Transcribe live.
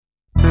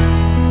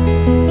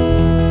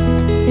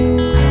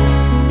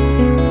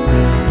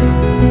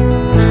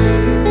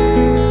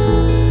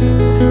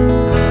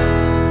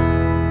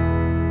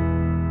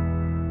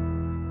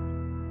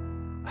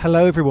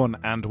Hello everyone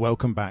and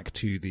welcome back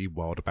to the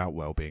World About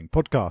Wellbeing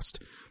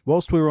podcast.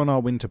 Whilst we're on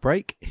our winter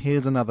break,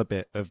 here's another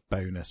bit of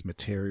bonus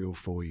material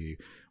for you.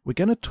 We're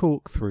going to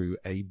talk through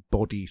a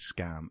body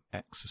scan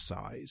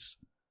exercise.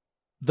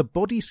 The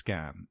body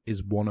scan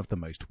is one of the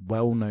most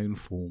well-known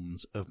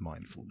forms of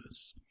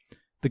mindfulness.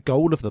 The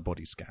goal of the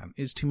body scan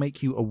is to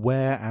make you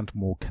aware and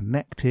more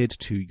connected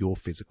to your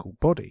physical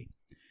body.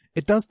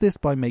 It does this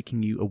by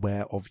making you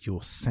aware of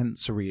your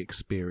sensory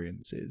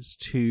experiences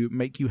to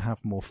make you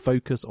have more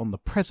focus on the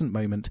present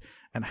moment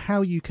and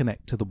how you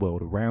connect to the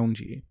world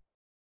around you.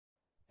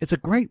 It's a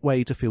great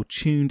way to feel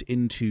tuned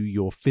into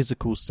your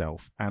physical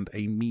self and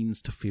a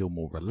means to feel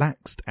more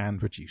relaxed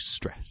and reduce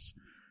stress.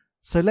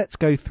 So let's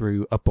go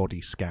through a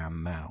body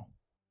scan now.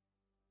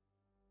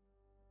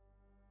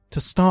 To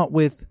start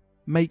with,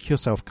 make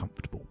yourself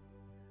comfortable.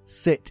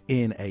 Sit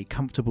in a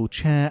comfortable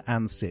chair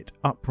and sit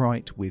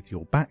upright with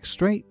your back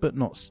straight but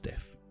not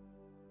stiff.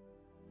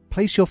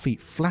 Place your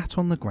feet flat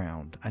on the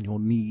ground and your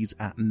knees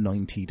at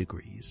 90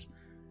 degrees.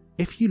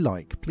 If you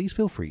like, please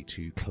feel free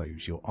to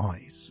close your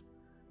eyes.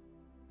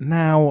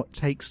 Now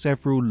take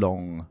several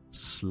long,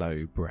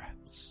 slow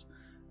breaths.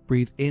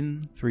 Breathe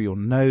in through your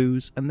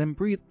nose and then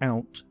breathe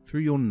out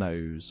through your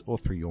nose or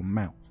through your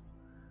mouth.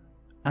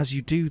 As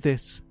you do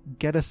this,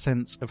 get a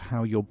sense of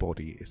how your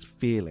body is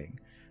feeling.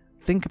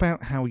 Think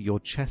about how your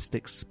chest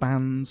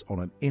expands on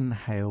an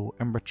inhale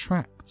and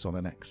retracts on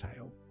an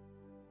exhale.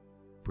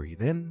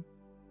 Breathe in.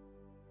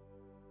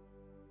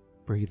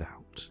 Breathe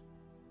out.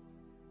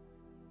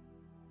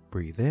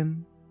 Breathe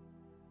in.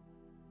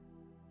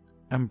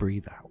 And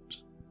breathe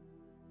out.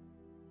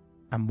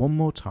 And one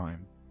more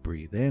time,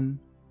 breathe in.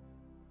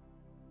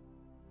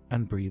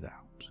 And breathe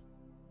out.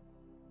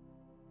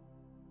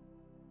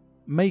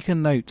 Make a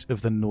note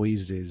of the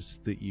noises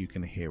that you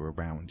can hear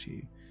around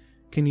you.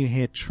 Can you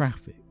hear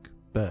traffic?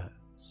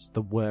 Birds,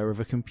 the whir of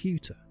a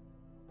computer?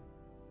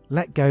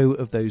 Let go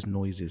of those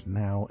noises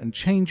now and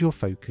change your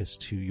focus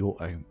to your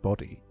own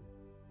body.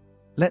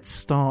 Let's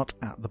start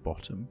at the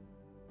bottom.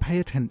 Pay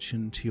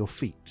attention to your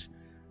feet.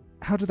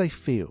 How do they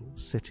feel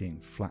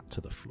sitting flat to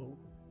the floor?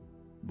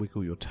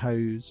 Wiggle your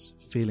toes,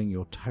 feeling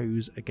your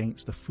toes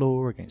against the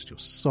floor, against your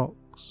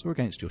socks or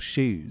against your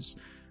shoes.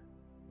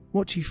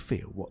 What do you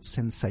feel? What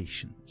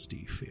sensations do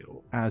you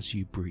feel as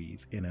you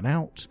breathe in and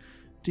out?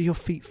 Do your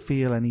feet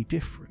feel any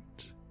different?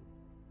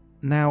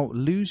 Now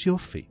lose your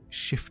feet,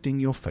 shifting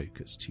your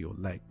focus to your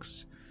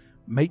legs.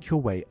 Make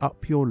your way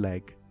up your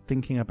leg,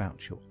 thinking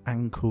about your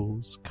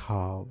ankles,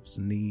 calves,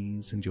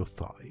 knees and your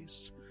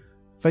thighs.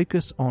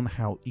 Focus on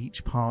how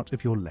each part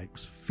of your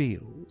legs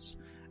feels,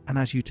 and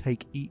as you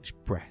take each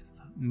breath,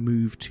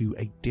 move to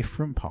a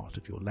different part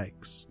of your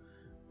legs.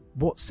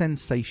 What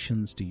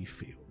sensations do you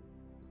feel?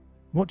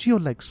 What do your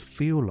legs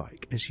feel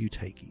like as you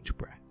take each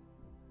breath?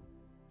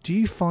 Do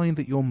you find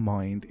that your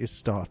mind is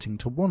starting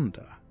to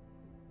wander?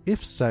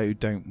 If so,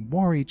 don't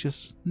worry,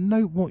 just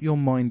note what your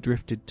mind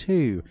drifted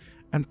to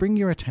and bring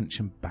your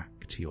attention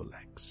back to your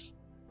legs.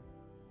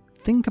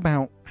 Think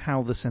about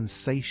how the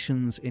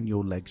sensations in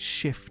your legs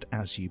shift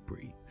as you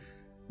breathe.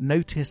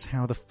 Notice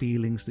how the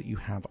feelings that you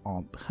have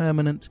aren't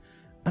permanent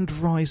and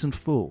rise and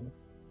fall,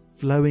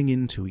 flowing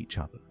into each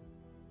other.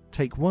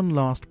 Take one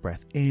last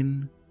breath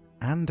in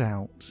and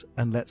out,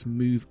 and let's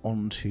move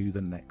on to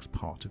the next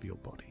part of your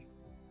body.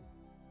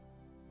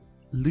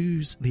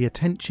 Lose the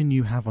attention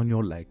you have on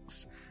your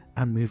legs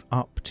and move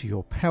up to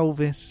your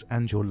pelvis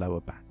and your lower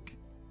back.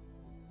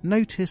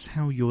 Notice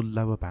how your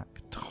lower back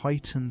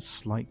tightens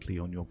slightly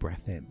on your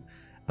breath in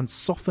and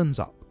softens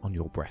up on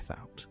your breath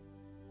out.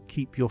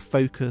 Keep your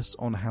focus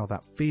on how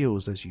that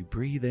feels as you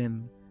breathe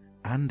in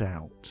and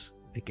out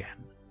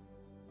again.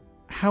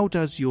 How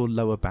does your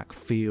lower back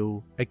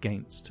feel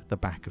against the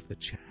back of the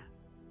chair?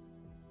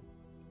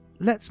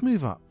 Let's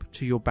move up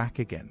to your back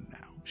again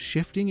now,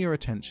 shifting your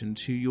attention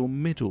to your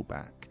middle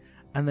back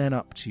and then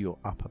up to your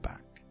upper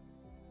back.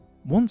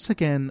 Once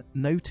again,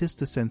 notice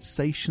the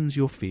sensations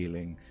you're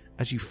feeling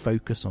as you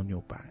focus on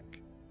your back.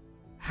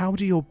 How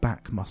do your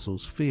back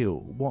muscles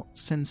feel? What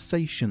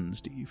sensations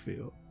do you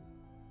feel?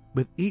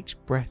 With each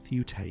breath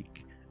you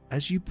take,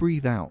 as you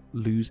breathe out,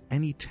 lose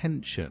any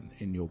tension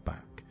in your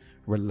back,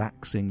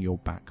 relaxing your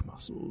back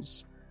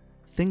muscles.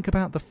 Think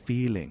about the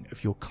feeling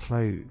of your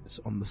clothes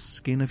on the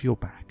skin of your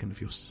back and of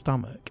your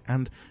stomach,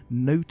 and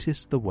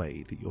notice the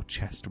way that your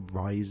chest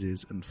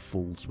rises and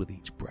falls with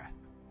each breath.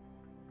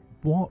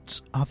 What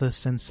other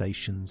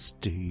sensations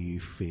do you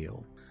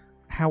feel?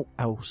 How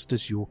else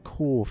does your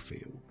core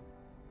feel?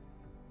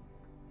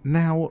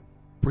 Now,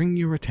 bring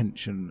your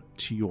attention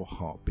to your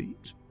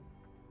heartbeat.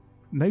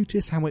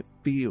 Notice how it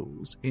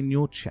feels in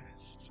your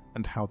chest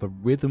and how the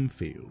rhythm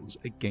feels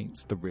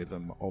against the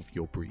rhythm of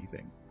your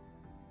breathing.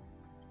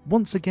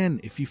 Once again,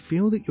 if you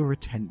feel that your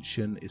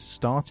attention is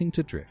starting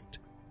to drift,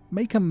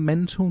 make a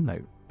mental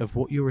note of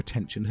what your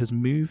attention has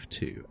moved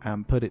to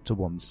and put it to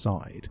one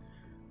side.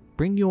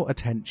 Bring your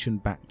attention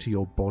back to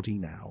your body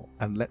now,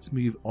 and let's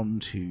move on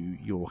to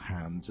your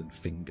hands and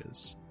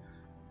fingers.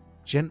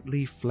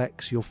 Gently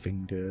flex your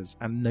fingers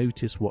and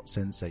notice what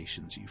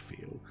sensations you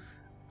feel.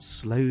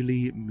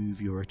 Slowly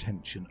move your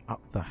attention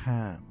up the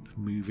hand,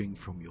 moving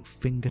from your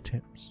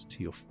fingertips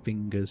to your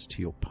fingers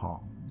to your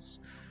palms.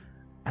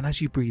 And as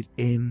you breathe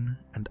in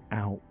and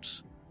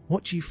out,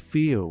 what do you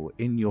feel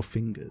in your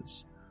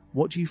fingers?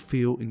 What do you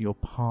feel in your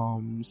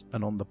palms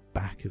and on the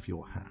back of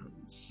your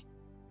hands?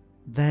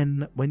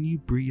 Then, when you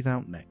breathe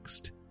out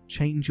next,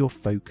 change your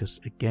focus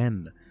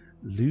again,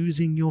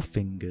 losing your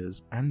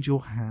fingers and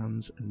your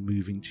hands and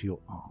moving to your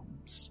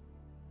arms.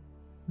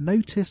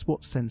 Notice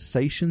what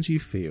sensations you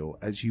feel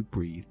as you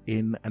breathe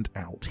in and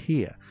out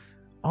here.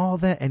 Are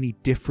there any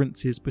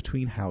differences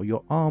between how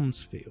your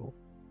arms feel?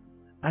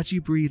 As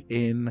you breathe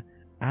in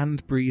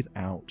and breathe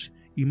out,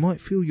 you might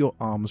feel your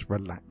arms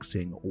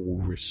relaxing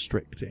or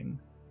restricting.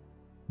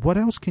 What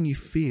else can you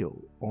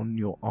feel on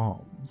your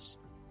arms?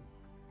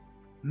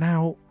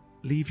 Now,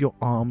 leave your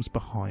arms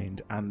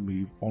behind and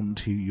move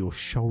onto your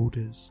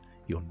shoulders,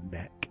 your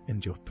neck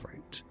and your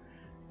throat.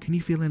 Can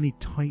you feel any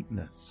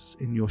tightness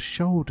in your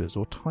shoulders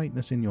or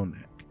tightness in your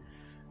neck?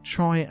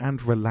 Try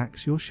and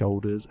relax your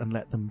shoulders and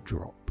let them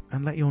drop,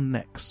 and let your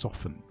neck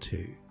soften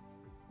too.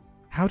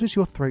 How does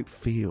your throat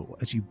feel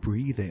as you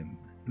breathe in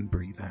and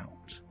breathe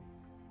out?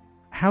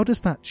 How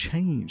does that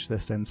change the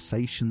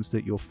sensations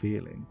that you're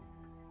feeling?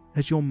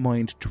 Has your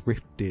mind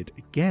drifted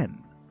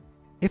again?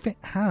 If it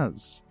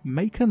has,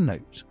 make a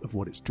note of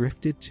what it's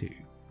drifted to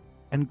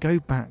and go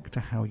back to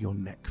how your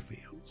neck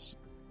feels.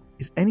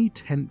 Is any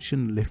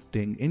tension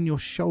lifting in your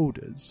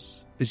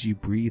shoulders as you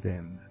breathe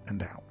in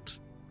and out?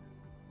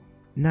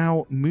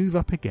 Now move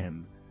up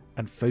again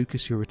and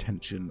focus your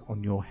attention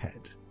on your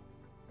head.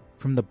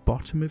 From the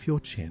bottom of your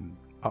chin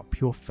up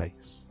your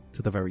face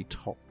to the very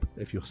top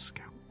of your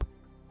scalp.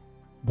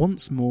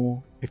 Once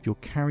more, if you're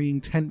carrying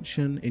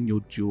tension in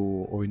your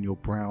jaw or in your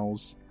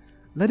brows,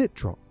 let it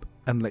drop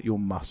and let your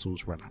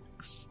muscles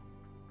relax.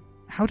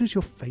 How does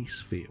your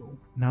face feel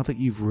now that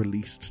you've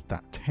released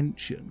that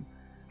tension?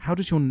 How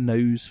does your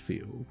nose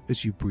feel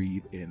as you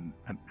breathe in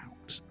and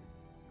out?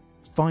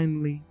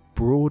 Finally,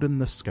 broaden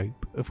the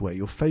scope of where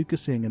you're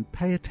focusing and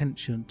pay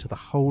attention to the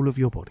whole of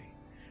your body,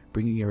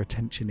 bringing your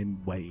attention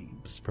in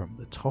waves from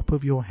the top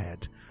of your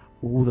head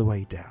all the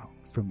way down,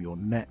 from your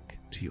neck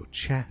to your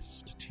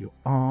chest, to your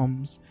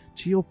arms,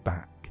 to your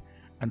back,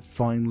 and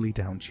finally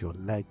down to your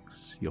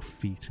legs, your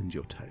feet and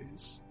your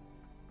toes.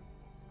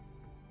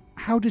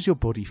 How does your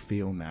body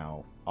feel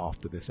now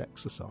after this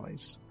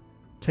exercise?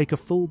 Take a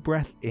full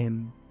breath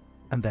in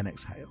and then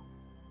exhale.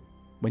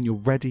 When you're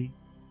ready,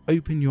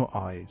 open your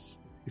eyes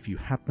if you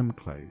had them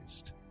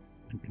closed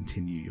and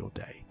continue your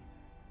day.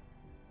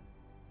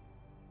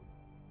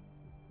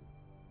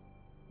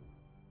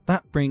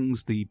 That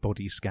brings the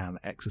body scan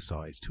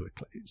exercise to a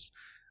close.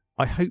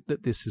 I hope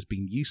that this has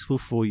been useful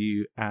for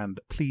you, and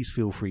please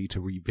feel free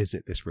to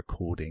revisit this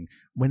recording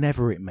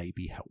whenever it may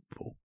be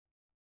helpful.